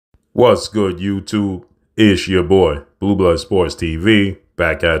What's good, YouTube? It's your boy, Blue Blood Sports TV,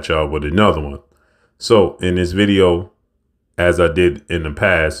 back at y'all with another one. So in this video, as I did in the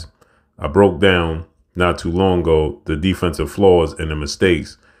past, I broke down not too long ago the defensive flaws and the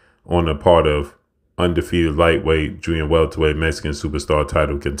mistakes on the part of undefeated lightweight, junior welterweight, Mexican superstar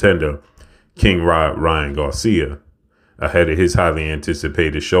title contender, King Ryan Garcia, ahead of his highly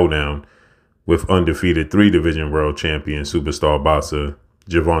anticipated showdown with undefeated 3-division world champion superstar boxer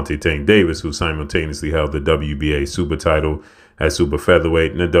Gervonta Tank Davis, who simultaneously held the WBA super title at super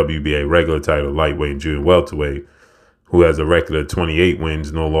featherweight and the WBA regular title lightweight and junior welterweight, who has a record of 28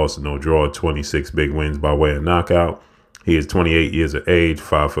 wins, no loss and no draw, 26 big wins by way of knockout. He is 28 years of age,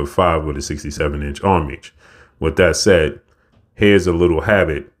 5'5" with a 67-inch arm reach. With that said, here's a little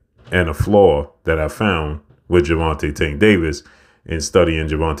habit and a flaw that I found with Gervonta Tank Davis in studying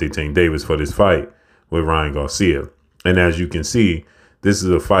Gervonta Tank Davis for this fight with Ryan Garcia. And as you can see, this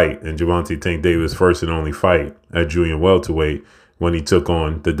is a fight in Gervonta Tank Davis' first and only fight at junior welterweight when he took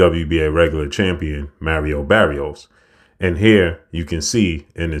on the WBA regular champion, Mario Barrios. And here you can see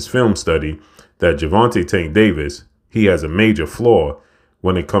in this film study that Gervonta Tank Davis, he has a major flaw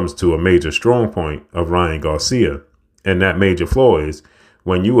when it comes to a major strong point of Ryan Garcia. And that major flaw is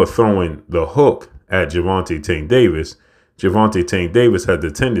when you are throwing the hook at Gervonta Tank Davis had the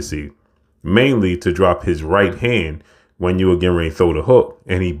tendency mainly to drop his right hand when you were getting ready to throw the hook.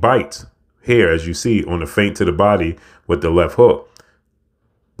 And he bites here, as you see, on the feint to the body with the left hook.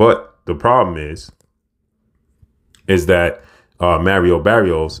 But the problem is that Mario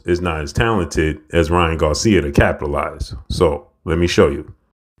Barrios is not as talented as Ryan Garcia to capitalize. So let me show you.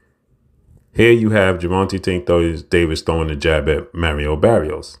 Here you have Gervonta Tank Davis throwing a jab at Mario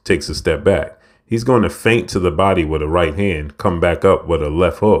Barrios. Takes a step back. He's going to feint to the body with a right hand, come back up with a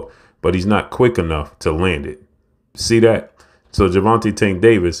left hook, but he's not quick enough to land it. See that? So Gervonta Tank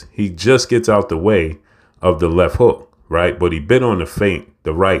Davis, he just gets out the way of the left hook, right? But he bit on the feint,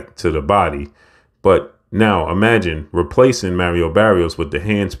 the right to the body. But now imagine replacing Mario Barrios with the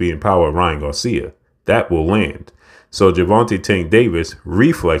hand speed and power of Ryan Garcia. That will land. So Gervonta Tank Davis'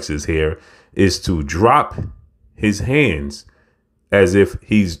 reflexes here is to drop his hands as if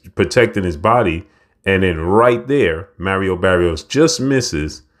he's protecting his body. And then right there, Mario Barrios just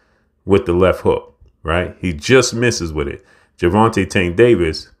misses with the left hook. Right? He just misses with it. Gervonta Tank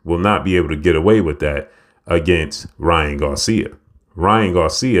Davis will not be able to get away with that against Ryan Garcia. Ryan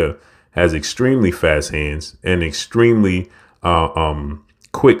Garcia has extremely fast hands and extremely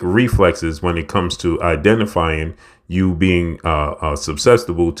quick reflexes when it comes to identifying you being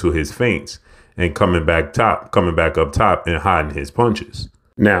susceptible to his feints and coming back up top and hiding his punches.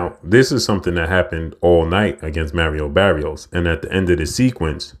 Now, this is something that happened all night against Mario Barrios. And at the end of the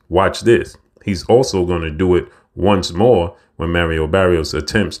sequence, watch this. He's also going to do it once more when Mario Barrios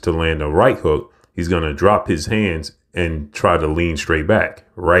attempts to land a right hook. He's going to drop his hands and try to lean straight back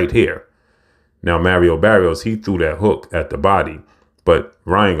right here. Now, Mario Barrios, he threw that hook at the body, but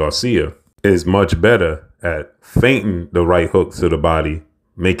Ryan Garcia is much better at feinting the right hook to the body,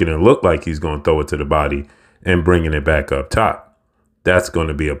 making it look like he's going to throw it to the body and bringing it back up top. That's going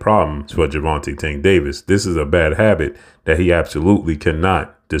to be a problem for Gervonta Tank Davis. This is a bad habit that he absolutely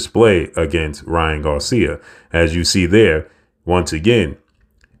cannot display against Ryan Garcia. As you see there, once again,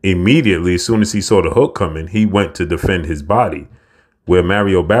 immediately, as soon as he saw the hook coming, he went to defend his body. Where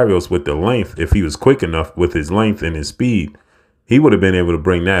Mario Barrios with the length, if he was quick enough with his length and his speed, he would have been able to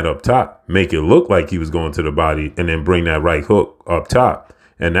bring that up top, make it look like he was going to the body, and then bring that right hook up top.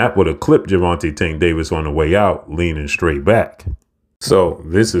 And that would have clipped Gervonta Tank Davis on the way out, leaning straight back. So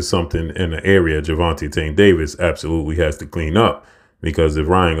this is something in the area Gervonta Tank Davis absolutely has to clean up, because if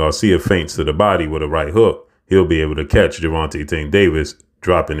Ryan Garcia feints to the body with a right hook, he'll be able to catch Gervonta Tank Davis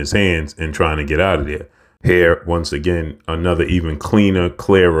dropping his hands and trying to get out of there. Here, once again, another even cleaner,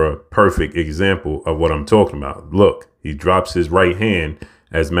 clearer, perfect example of what I'm talking about. Look, he drops his right hand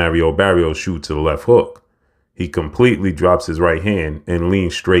as Mario Barrios shoots to the left hook. He completely drops his right hand and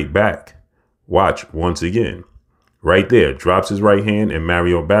leans straight back. Watch once again. Right there, drops his right hand, and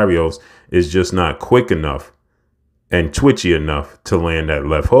Mario Barrios is just not quick enough and twitchy enough to land that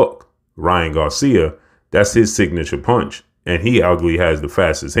left hook. Ryan Garcia, that's his signature punch, and he arguably has the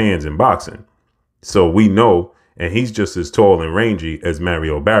fastest hands in boxing. So we know, and he's just as tall and rangy as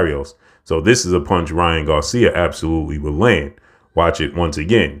Mario Barrios. So this is a punch Ryan Garcia absolutely will land. Watch it once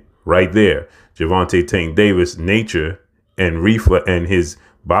again, right there. Gervonta Tank Davis' nature and reflex and his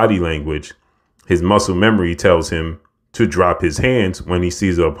body language, his muscle memory tells him to drop his hands when he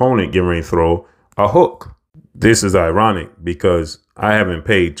sees the opponent getting ready to throw a hook. This is ironic because I haven't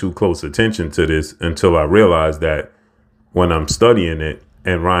paid too close attention to this until I realized that when I'm studying it,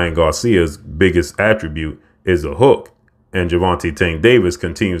 And Ryan Garcia's biggest attribute is a hook. And Gervonta Tank Davis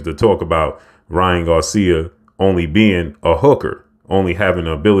continues to talk about Ryan Garcia only being a hooker, only having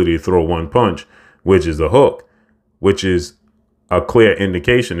the ability to throw one punch, which is a hook, which is a clear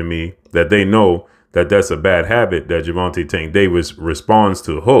indication to me that they know that that's a bad habit, that Gervonta Tank Davis responds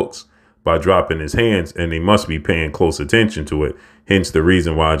to hooks by dropping his hands, and they must be paying close attention to it. Hence the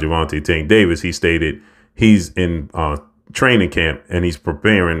reason why Gervonta Tank Davis, he stated he's in training camp and he's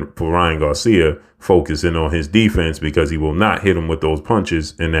preparing for Ryan Garcia, focusing on his defense because he will not hit him with those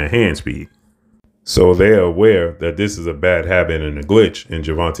punches and that hand speed. So they're aware that this is a bad habit and a glitch in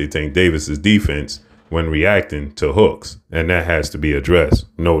Gervonta Tank Davis's defense when reacting to hooks, and that has to be addressed,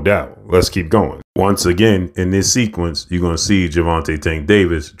 no doubt. Let's keep going. Once again, in this sequence, you're going to see Gervonta Tank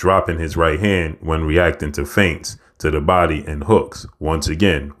Davis dropping his right hand when reacting to feints to the body and hooks. Once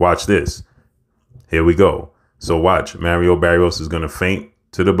again, watch this. Here we go. So watch, Mario Barrios is going to feint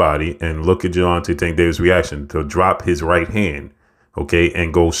to the body, and look at Gervonta Tank Davis' reaction to drop his right hand, okay,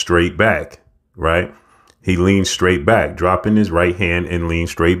 and go straight back, right? He leans straight back, dropping his right hand and lean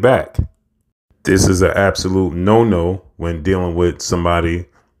straight back. This is an absolute no-no when dealing with somebody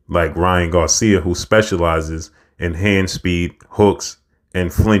like Ryan Garcia, who specializes in hand speed, hooks,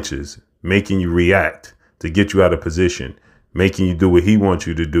 and flinches, making you react to get you out of position, making you do what he wants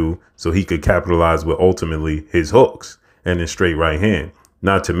you to do so he could capitalize with ultimately his hooks and his straight right hand.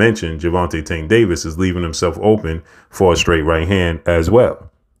 Not to mention, Gervonta Tank Davis is leaving himself open for a straight right hand as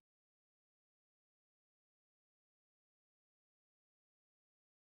well.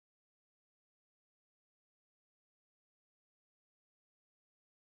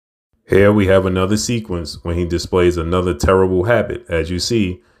 Here we have another sequence when he displays another terrible habit. As you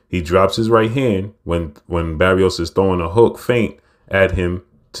see, he drops his right hand when Barrios is throwing a hook feint at him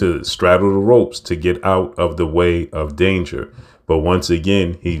to straddle the ropes to get out of the way of danger. But once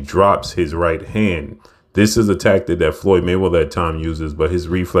again, he drops his right hand. This is a tactic that Floyd Mayweather at times uses, but his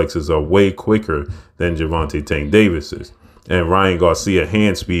reflexes are way quicker than Gervonta Tank Davis's. And Ryan Garcia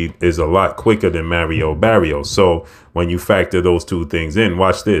hand speed is a lot quicker than Mario Barrios. So when you factor those two things in,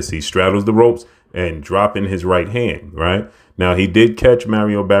 watch this. He straddles the ropes and dropping his right hand, right? Now, he did catch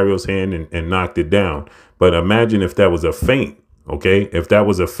Mario Barrios' hand and knocked it down. But imagine if that was a feint, okay? If that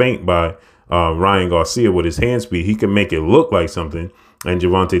was a feint by Ryan Garcia with his hand speed, he can make it look like something, and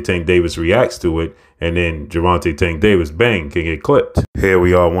Gervonta Tank Davis reacts to it, and then Gervonta Tank Davis, bang, can get clipped. Here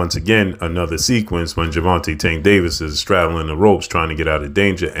we are once again, another sequence when Gervonta Tank Davis is straddling the ropes trying to get out of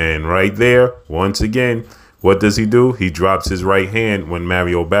danger. And right there, once again, what does he do? He drops his right hand when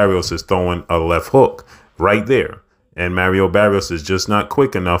Mario Barrios is throwing a left hook right there. And Mario Barrios is just not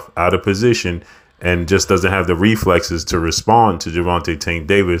quick enough out of position and just doesn't have the reflexes to respond to Gervonta Tank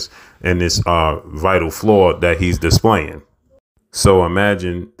Davis and this vital flaw that he's displaying. So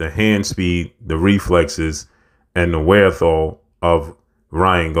imagine the hand speed, the reflexes, and the wherewithal of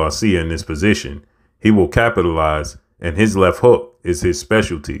Ryan Garcia in this position. He will capitalize, and his left hook is his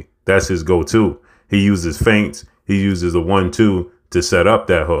specialty. That's his go-to. He uses feints. He uses a 1-2 to set up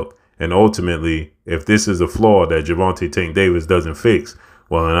that hook. And ultimately, if this is a flaw that Gervonta Tank Davis doesn't fix,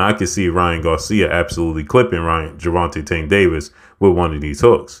 well, then I can see Ryan Garcia absolutely clipping Gervonta Tank Davis with one of these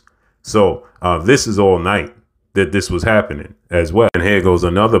hooks. So this is all night that this was happening as well. And here goes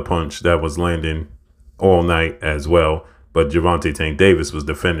another punch that was landing all night as well. But Gervonta Tank Davis was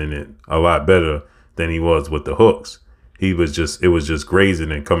defending it a lot better than he was with the hooks. It was just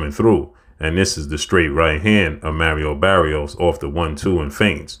grazing and coming through. And this is the straight right hand of Mario Barrios off the 1-2 and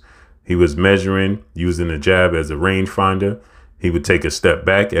feints. He was measuring, using the jab as a rangefinder. He would take a step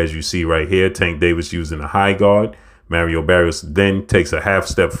back, as you see right here. Tank Davis using a high guard. Mario Barrios then takes a half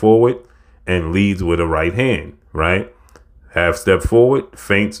step forward and leads with a right hand, right? Half step forward,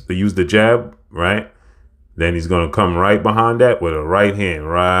 feints, use the jab, right? Then he's going to come right behind that with a right hand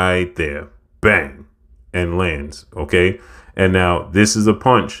right there. Bang. And lands, okay? And now this is a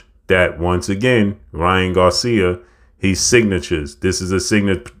punch that, once again, Ryan Garcia, he signatures. This is a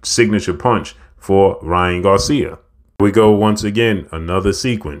signature punch for Ryan Garcia. Here we go once again, another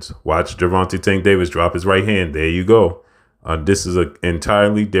sequence. Watch Gervonta Tank Davis drop his right hand. There you go. This is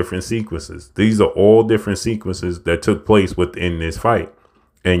entirely different sequences. These are all different sequences that took place within this fight.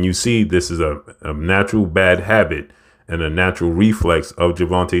 And you see this is a natural bad habit and a natural reflex of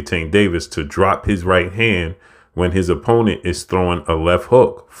Gervonta Tank Davis to drop his right hand when his opponent is throwing a left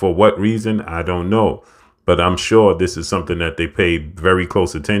hook. For what reason, I don't know. But I'm sure this is something that they paid very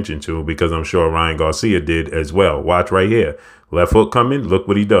close attention to, because I'm sure Ryan Garcia did as well. Watch right here. Left hook coming. Look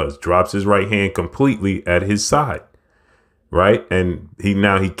what he does. Drops his right hand completely at his side. Right. And he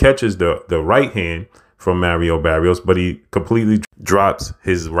catches the right hand from Mario Barrios, but he completely drops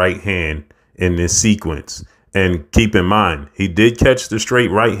his right hand in this sequence. And keep in mind, he did catch the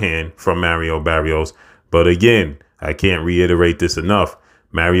straight right hand from Mario Barrios. But again, I can't reiterate this enough.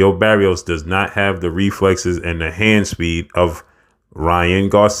 Mario Barrios does not have the reflexes and the hand speed of Ryan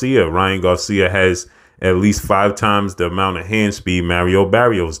Garcia. Ryan Garcia has at least 5 times the amount of hand speed Mario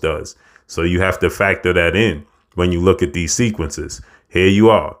Barrios does. So you have to factor that in when you look at these sequences. Here you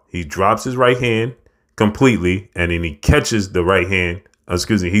are. He drops his right hand completely, and then he catches the right hand.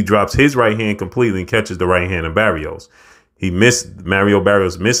 He drops his right hand completely and catches the right hand of Barrios. Mario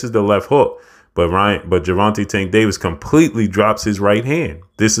Barrios misses the left hook, but Gervonta Tank Davis completely drops his right hand.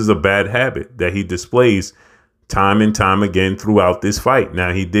 This is a bad habit that he displays time and time again throughout this fight.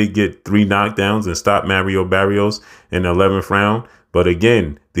 Now, he did get 3 knockdowns and stop Mario Barrios in the 11th round. But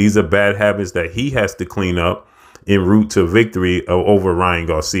again, these are bad habits that he has to clean up en route to victory over Ryan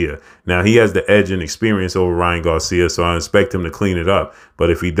Garcia. Now, he has the edge and experience over Ryan Garcia, so I expect him to clean it up.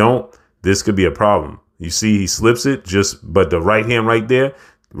 But if he don't, this could be a problem. You see, he slips it, but the right hand right there,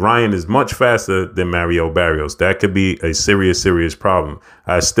 Ryan is much faster than Mario Barrios. That could be a serious, serious problem.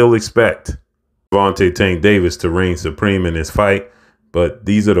 I still expect Gervonta Tank Davis to reign supreme in this fight, but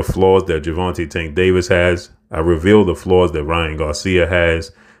these are the flaws that Gervonta Tank Davis has. I reveal the flaws that Ryan Garcia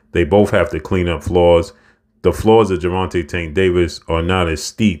has. They both have to clean up flaws. The flaws of Gervonta Tank Davis are not as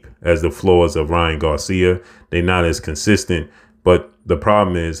steep as the flaws of Ryan Garcia. They're not as consistent, but the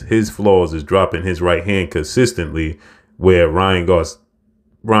problem is his flaws is dropping his right hand consistently, where Ryan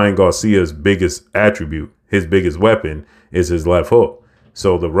Garcia's biggest attribute, his biggest weapon, is his left hook.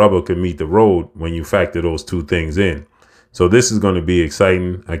 So the rubber can meet the road when you factor those 2 things in. So this is going to be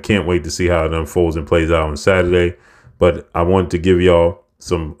exciting. I can't wait to see how it unfolds and plays out on Saturday. But I wanted to give y'all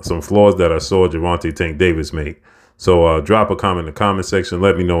some flaws that I saw Gervonta Tank Davis make. So drop a comment in the comment section.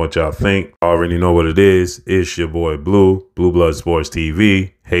 Let me know what y'all think. I already know what it is. It's your boy Blue Blood Sports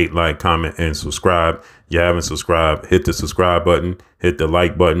TV. Hate, like, comment, and subscribe. If you haven't subscribed, hit the subscribe button, hit the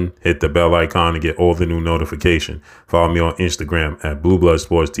like button, hit the bell icon to get all the new notification. Follow me on Instagram at Blue Blood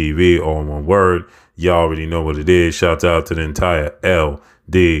Sports TV, all in one word. Y'all already know what it is. Shout out to the entire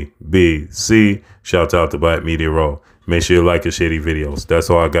LDBC. Shout out to Black Media Raw. Make sure you like and share these videos. That's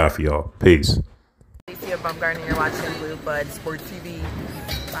all I got for y'all. Peace. You're watching Blue Blood Sports TV.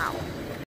 Wow.